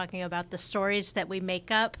like you're talking about the stories that we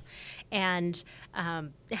make up and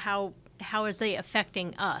how is they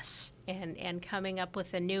affecting us and coming up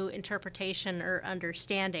with a new interpretation or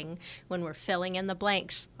understanding when we're filling in the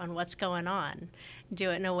blanks on what's going on. Do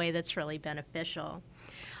it in a way that's really beneficial.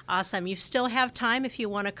 Awesome. You still have time if you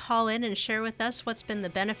want to call in and share with us what's been the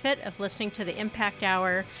benefit of listening to the Impact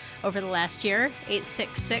Hour over the last year.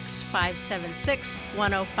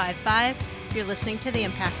 866-576-1055. You're listening to the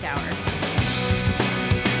Impact Hour.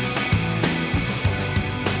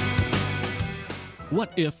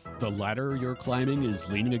 What if the ladder you're climbing is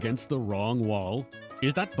leaning against the wrong wall?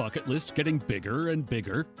 Is that bucket list getting bigger and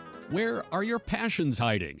bigger? Where are your passions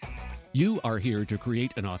hiding? You are here to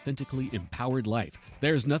create an authentically empowered life.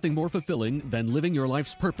 There's nothing more fulfilling than living your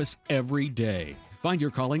life's purpose every day. Find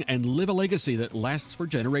your calling and live a legacy that lasts for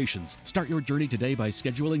generations. Start your journey today by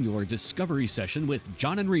scheduling your discovery session with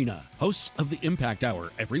John and Rena, hosts of the Impact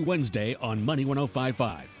Hour, every Wednesday on Money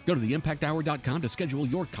 105.5. Go to theimpacthour.com to schedule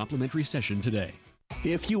your complimentary session today.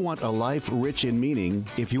 If you want a life rich in meaning,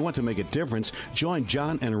 if you want to make a difference, join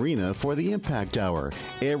John and Rena for the Impact Hour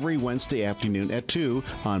every Wednesday afternoon at 2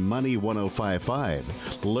 on Money 105.5.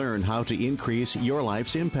 Learn how to increase your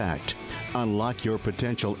life's impact. Unlock your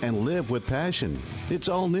potential and live with passion. It's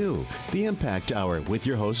all new. The Impact Hour with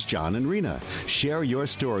your hosts John and Rena. Share your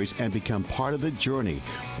stories and become part of the journey.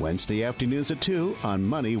 Wednesday afternoons at 2 on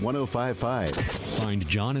Money 105.5. Find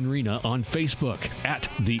John and Rena on Facebook at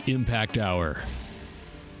The Impact Hour.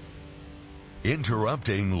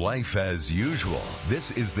 Interrupting life as usual.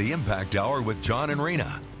 This is the Impact Hour with John and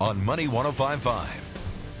Rena on Money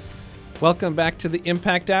 105.5. Welcome back to the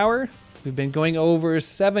Impact Hour. We've been going over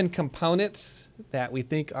 7 components that we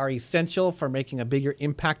think are essential for making a bigger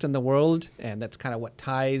impact in the world, and that's kind of what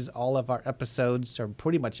ties all of our episodes, or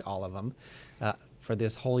pretty much all of them, for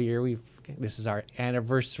this whole year. This is our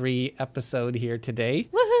anniversary episode here today.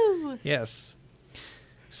 Woohoo! Yes.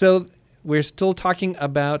 So we're still talking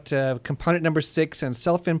about component number 6 and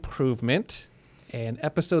self-improvement. And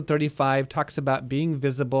episode 35 talks about being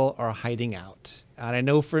visible or hiding out. And I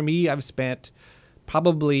know for me, I've spent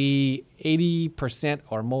probably 80%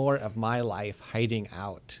 or more of my life hiding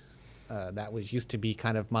out. That was used to be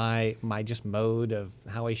kind of my just mode of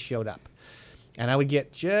how I showed up. And I would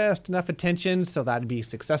get just enough attention so that I'd be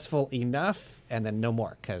successful enough, and then no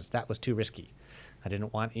more, because that was too risky. I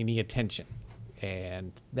didn't want any attention.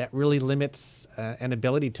 And that really limits an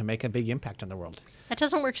ability to make a big impact on the world. That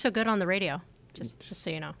doesn't work so good on the radio, just so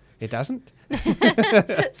you know. It doesn't?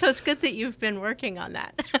 So it's good that you've been working on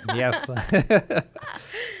that. Yes.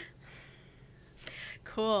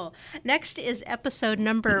 Cool. Next is episode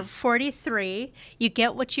number 43. You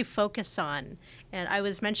get what you focus on. And I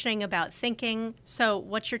was mentioning about thinking. So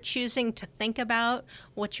what you're choosing to think about,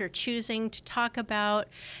 what you're choosing to talk about,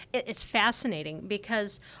 it's fascinating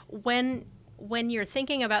because when you're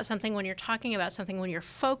thinking about something, when you're talking about something, when you're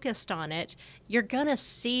focused on it, you're going to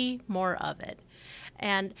see more of it.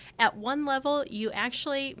 And at one level, you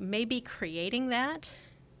actually may be creating that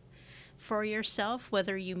for yourself,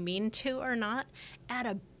 whether you mean to or not. At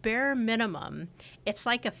a bare minimum, it's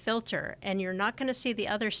like a filter, and you're not going to see the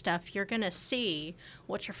other stuff. You're going to see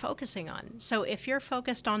what you're focusing on. So if you're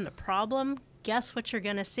focused on the problem, guess what you're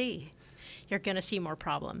going to see? You're going to see more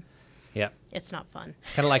problem. Yeah. It's not fun.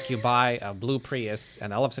 It's kind of like you buy a blue Prius,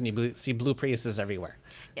 and all of a sudden you see blue Priuses everywhere.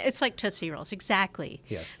 It's like Tootsie Rolls, exactly.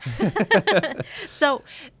 Yes. So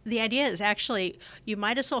the idea is actually you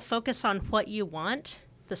might as well focus on what you want,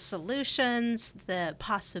 the solutions, the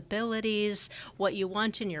possibilities, what you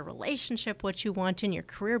want in your relationship, what you want in your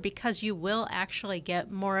career, because you will actually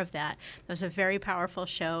get more of that. That was a very powerful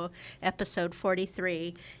show, episode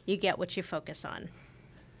 43. You get what you focus on.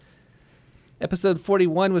 Episode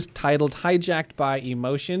 41 was titled Hijacked by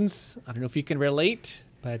Emotions. I don't know if you can relate,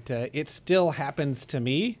 but it still happens to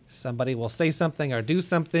me. Somebody will say something or do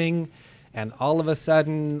something, and all of a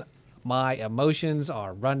sudden, my emotions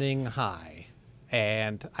are running high.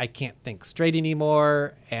 And I can't think straight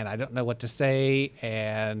anymore, and I don't know what to say,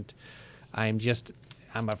 and I'm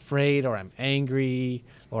afraid, or I'm angry,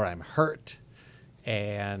 or I'm hurt.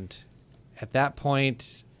 And at that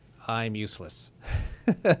point, I'm useless.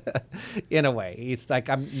 In a way, it's like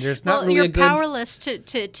there's not really you're a good... powerless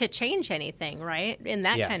to change anything, right? In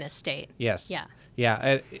that kind of state. Yes. Yeah.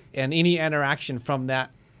 Yeah, and any interaction from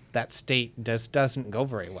that state doesn't go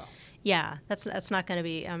very well. Yeah, that's not going to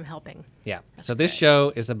be helping. Yeah. So this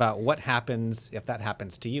show is about what happens if that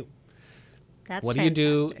happens to you. That's what fantastic. do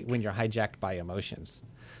you do when you're hijacked by emotions?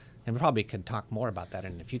 And we probably could talk more about that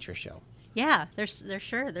in a future show. Yeah,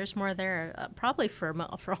 there's more there, probably for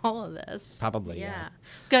all of this. Probably, yeah.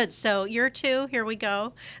 Good. So year 2, here we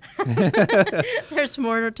go. There's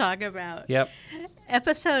more to talk about. Yep.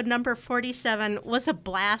 Episode number 47 was a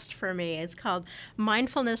blast for me. It's called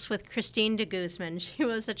Mindfulness with Christine de Guzman. She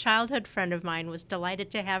was a childhood friend of mine. Was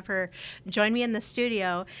delighted to have her join me in the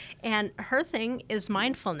studio. And her thing is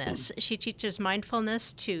mindfulness. She teaches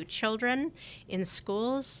mindfulness to children in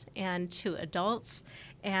schools and to adults.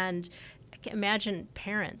 And I can imagine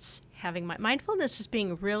parents having mindfulness is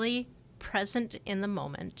being really present in the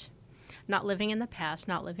moment, not living in the past,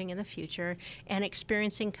 not living in the future, and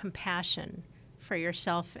experiencing compassion for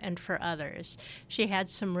yourself and for others. She had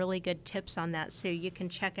some really good tips on that, so you can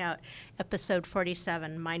check out episode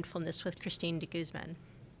 47, Mindfulness with Christine de Guzman.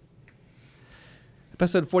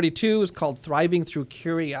 Episode 42 is called Thriving Through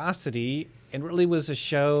Curiosity, and really was a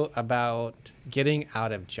show about getting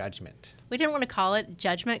out of judgment. We didn't want to call it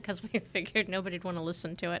judgment because we figured nobody'd want to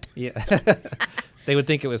listen to it. Yeah. They would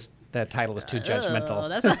think that title was too judgmental.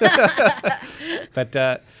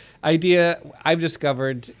 But idea I've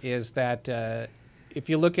discovered is that if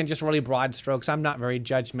you look in just really broad strokes, I'm not very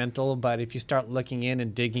judgmental, but if you start looking in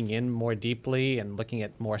and digging in more deeply and looking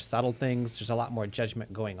at more subtle things, there's a lot more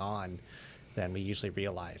judgment going on than we usually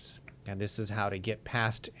realize. And this is how to get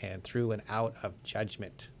past and through and out of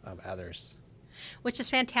judgment of others. Which is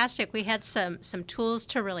fantastic. We had some tools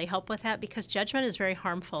to really help with that because judgment is very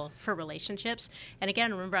harmful for relationships. And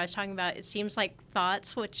again, remember I was talking about it seems like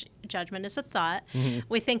thoughts, which judgment is a thought. Mm-hmm.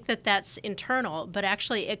 We think that that's internal, but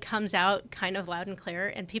actually it comes out kind of loud and clear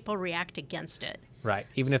and people react against it. Right.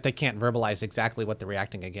 Even if they can't verbalize exactly what they're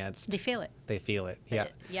reacting against. They feel it. They feel it. Yeah.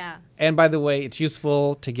 Yeah. And by the way, it's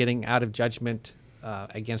useful to getting out of judgment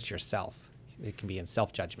against yourself. It can be in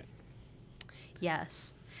self-judgment.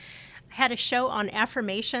 Yes. had a show on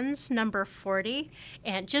affirmations, number 40,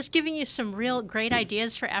 and just giving you some real great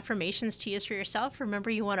ideas for affirmations to use for yourself. Remember,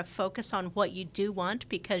 you want to focus on what you do want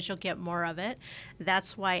because you'll get more of it.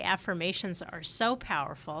 That's why affirmations are so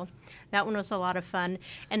powerful. That one was a lot of fun.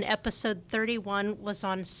 And episode 31 was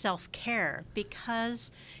on self-care,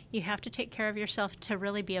 because you have to take care of yourself to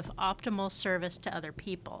really be of optimal service to other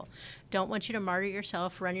people. Don't want you to martyr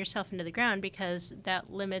yourself, run yourself into the ground, because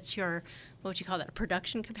that limits your, what would you call that,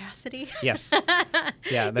 production capacity? Yes.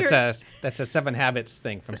 Yeah, that's a 7 Habits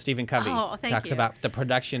thing from Stephen Covey. Oh, thank Talks you. about the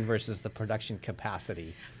production versus the production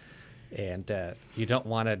capacity. And you don't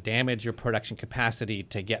want to damage your production capacity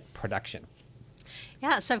to get production.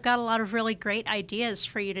 Yeah, so I've got a lot of really great ideas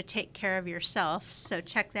for you to take care of yourself. So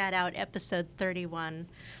check that out, episode 31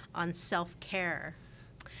 on self-care.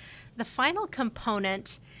 The final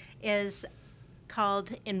component is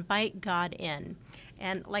called Invite God In.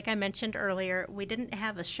 And like I mentioned earlier, we didn't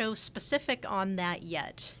have a show specific on that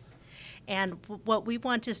yet. And what we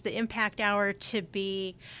want is the Impact Hour to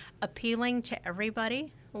be appealing to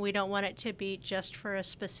everybody. We don't want it to be just for a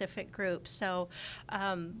specific group. So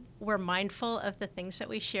we're mindful of the things that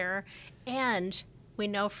we share, and we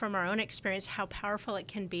know from our own experience how powerful it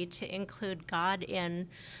can be to include God in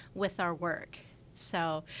with our work.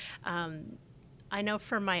 So I know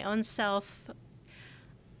for my own self,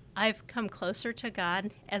 I've come closer to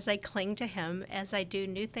God as I cling to Him, as I do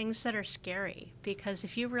new things that are scary. Because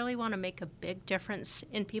if you really want to make a big difference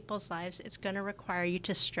in people's lives, it's going to require you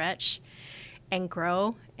to stretch and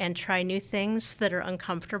grow and try new things that are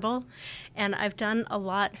uncomfortable. And I've done a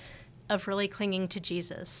lot of really clinging to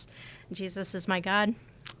Jesus. Jesus is my God,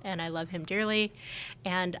 and I love Him dearly,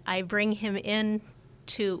 and I bring Him in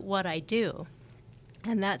to what I do.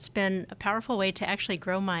 And that's been a powerful way to actually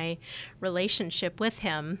grow my relationship with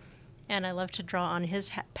Him. And I love to draw on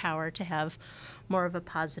His power to have more of a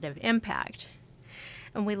positive impact.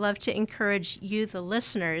 And we love to encourage you, the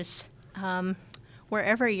listeners,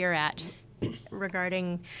 wherever you're at,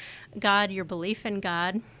 regarding God, your belief in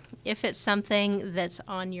God, if it's something that's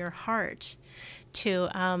on your heart to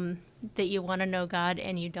that you want to know God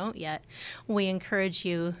and you don't yet, we encourage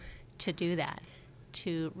you to do that,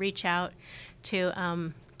 to reach out,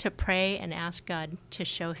 to pray and ask God to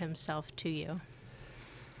show Himself to you.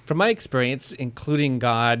 From my experience, including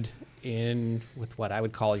God in with what I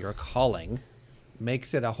would call your calling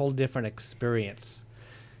makes it a whole different experience.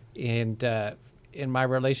 And in my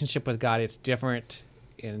relationship with God, it's different.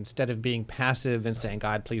 Instead of being passive and saying,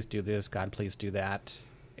 God, please do this, God, please do that,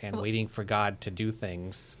 and waiting for God to do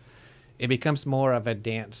things, it becomes more of a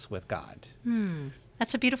dance with God.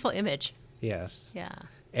 That's a beautiful image. Yes. Yeah.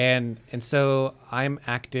 And so I'm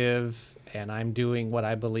active, and I'm doing what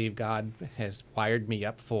I believe God has wired me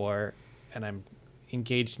up for, and I'm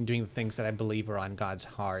engaged in doing the things that I believe are on God's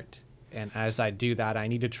heart. And as I do that, I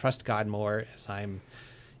need to trust God more as I'm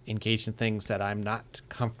engaged in things that I'm not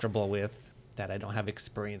comfortable with, that I don't have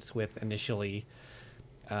experience with initially.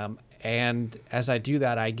 And as I do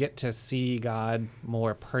that, I get to see God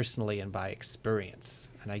more personally and by experience.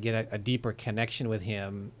 And I get a deeper connection with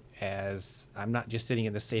Him, as I'm not just sitting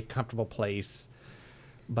in the safe, comfortable place,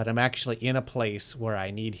 but I'm actually in a place where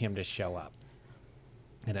I need Him to show up.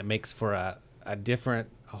 And it makes for a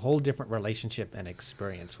whole different relationship and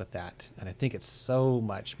experience with that. And I think it's so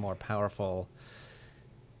much more powerful.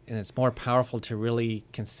 And it's more powerful to really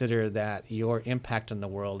consider that your impact on the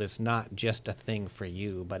world is not just a thing for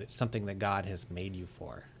you, but it's something that God has made you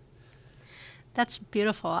for. That's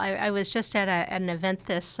beautiful. I was just at an event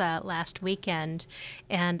this last weekend,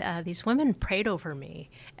 and these women prayed over me.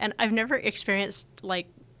 And I've never experienced,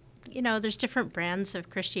 there's different brands of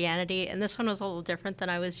Christianity, and this one was a little different than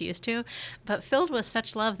I was used to. But filled with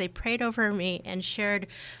such love, they prayed over me and shared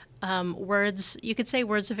words, you could say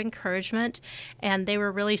words of encouragement, and they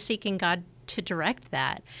were really seeking God to direct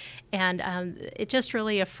that. And it just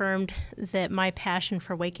really affirmed that my passion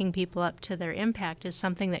for waking people up to their impact is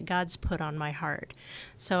something that God's put on my heart.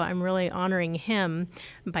 So I'm really honoring Him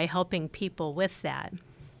by helping people with that.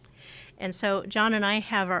 And so John and I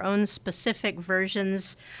have our own specific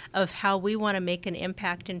versions of how we want to make an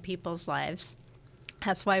impact in people's lives.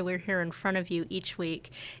 That's why we're here in front of you each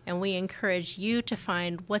week, and we encourage you to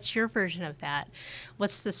find what's your version of that.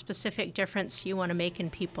 What's the specific difference you want to make in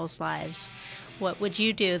people's lives? What would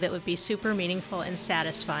you do that would be super meaningful and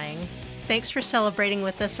satisfying? Thanks for celebrating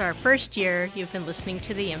with us our first year. You've been listening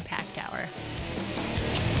to the Impact Hour.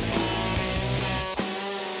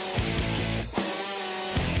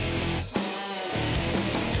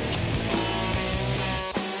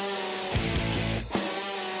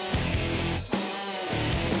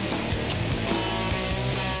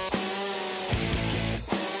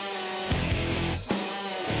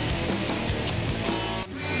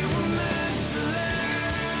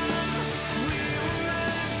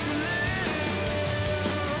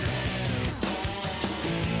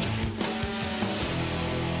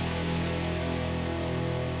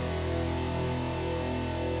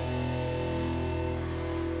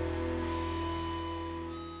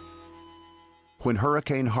 When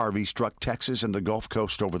Hurricane Harvey struck Texas and the Gulf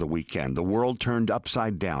Coast over the weekend, the world turned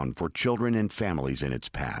upside down for children and families in its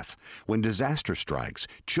path. When disaster strikes,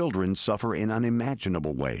 children suffer in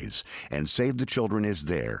unimaginable ways, and Save the Children is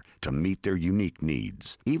there to meet their unique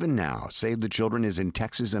needs. Even now, Save the Children is in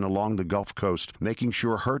Texas and along the Gulf Coast, making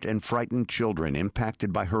sure hurt and frightened children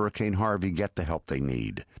impacted by Hurricane Harvey get the help they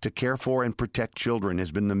need. To care for and protect children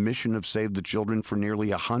has been the mission of Save the Children for nearly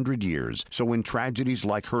 100 years, so when tragedies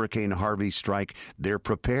like Hurricane Harvey strike, they're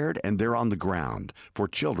prepared and they're on the ground for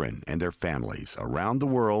children and their families around the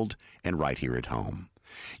world and right here at home.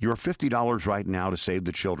 Your $50 right now to Save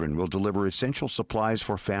the Children will deliver essential supplies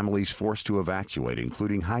for families forced to evacuate,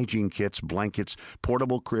 including hygiene kits, blankets,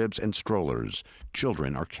 portable cribs, and strollers.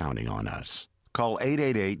 Children are counting on us. Call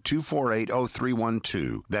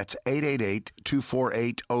 888-248-0312. That's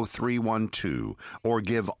 888-248-0312. Or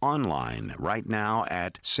give online right now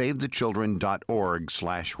at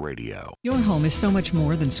savethechildren.org/radio. Your home is so much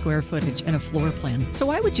more than square footage and a floor plan. So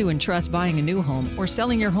why would you entrust buying a new home or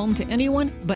selling your home to anyone but